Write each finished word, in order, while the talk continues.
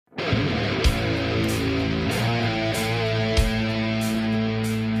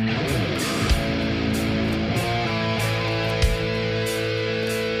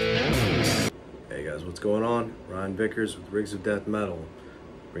Ryan Vickers with Rigs of Death Metal,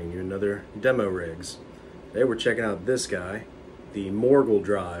 bringing you another demo rigs. Today we're checking out this guy, the Morgul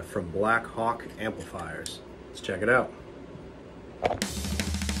drive from Blackhawk Amplifiers. Let's check it out.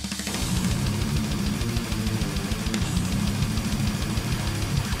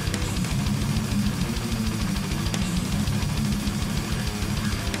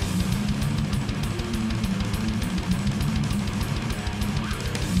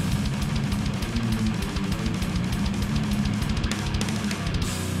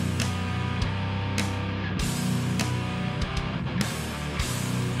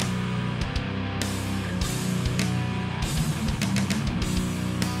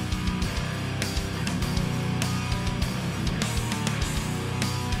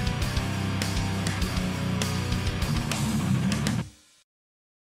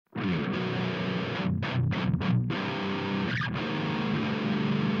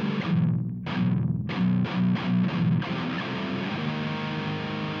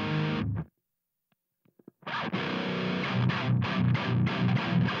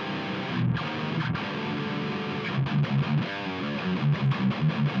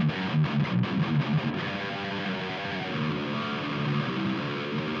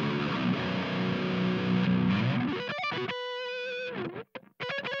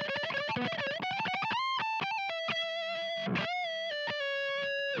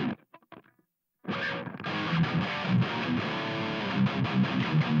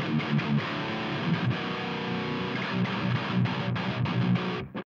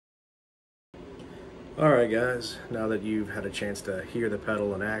 Alright guys, now that you've had a chance to hear the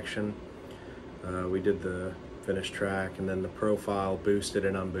pedal in action, we did the finished track and then the profile boosted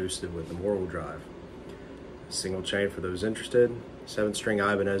and unboosted with the Morgul drive. Single chain for those interested, 7-string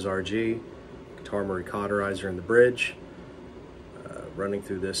Ibanez RG, guitar Marie cauterizer in the bridge, running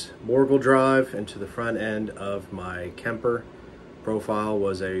through this Morgul drive into the front end of my Kemper. Profile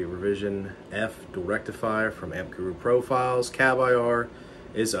was a Revision F dual rectifier from Amp Guru Profiles. Cab IR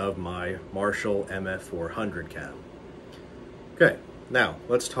is of my Marshall MF400 cab. Okay, now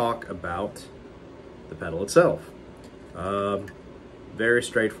let's talk about the pedal itself. Very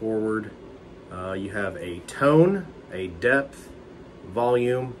straightforward. You have a tone, a depth,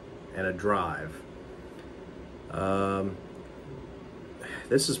 volume, and a drive.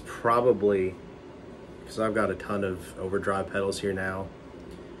 This is probably, because I've got a ton of overdrive pedals here now,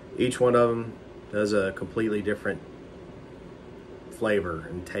 each one of them does a completely different flavor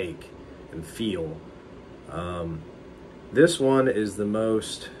and take and feel. This one is the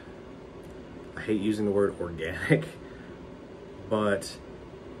most, I hate using the word organic, but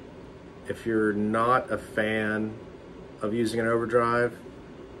if you're not a fan of using an overdrive,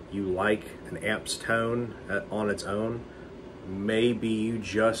 you like an amp's tone on its own, maybe you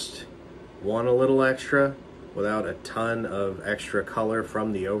just want a little extra without a ton of extra color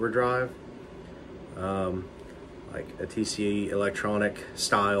from the overdrive. Like a TCE electronic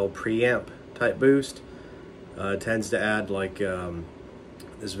style preamp type boost tends to add like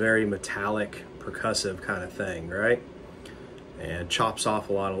this very metallic percussive kind of thing, right? And chops off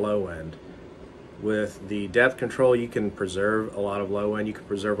a lot of low end. With the depth control, you can preserve a lot of low end, you can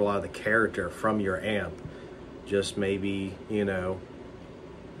preserve a lot of the character from your amp. Just maybe, you know,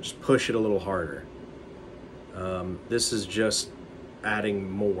 just push it a little harder. This is just adding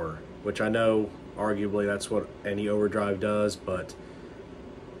more, which I know arguably that's what any overdrive does, but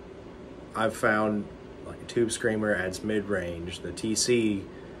I've found like a Tube Screamer adds mid-range. The TC,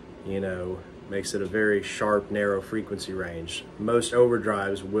 you know, makes it a very sharp, narrow frequency range. Most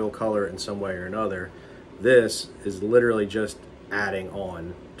overdrives will color it in some way or another. This is literally just adding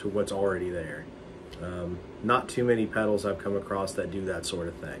on to what's already there. Not too many pedals I've come across that do that sort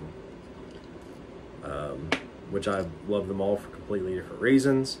of thing, which I love them all for completely different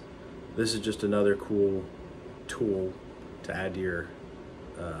reasons. This is just another cool tool to add to your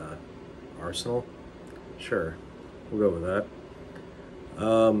arsenal. Sure, we'll go with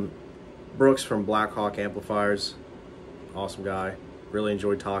that. Brooks from Blackhawk Amplifiers, awesome guy. Really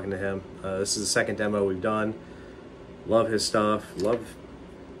enjoyed talking to him. This is the second demo we've done. Love his stuff.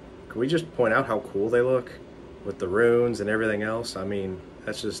 Can we just point out how cool they look with the runes and everything else? I mean,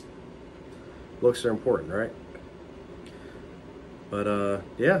 that's just, looks are important, right? But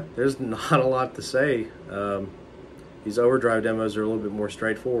yeah, there's not a lot to say. These overdrive demos are a little bit more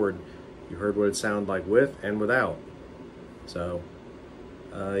straightforward. You heard what it sounded like with and without. So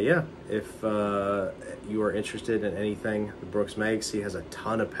yeah, if you are interested in anything that Brooks makes, he has a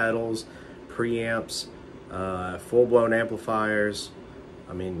ton of pedals, preamps, full-blown amplifiers.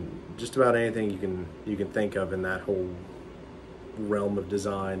 I mean, just about anything you can think of in that whole realm of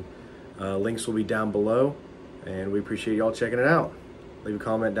design. Links will be down below. And we appreciate y'all checking it out. Leave a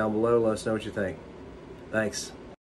comment down below. Let us know what you think. Thanks.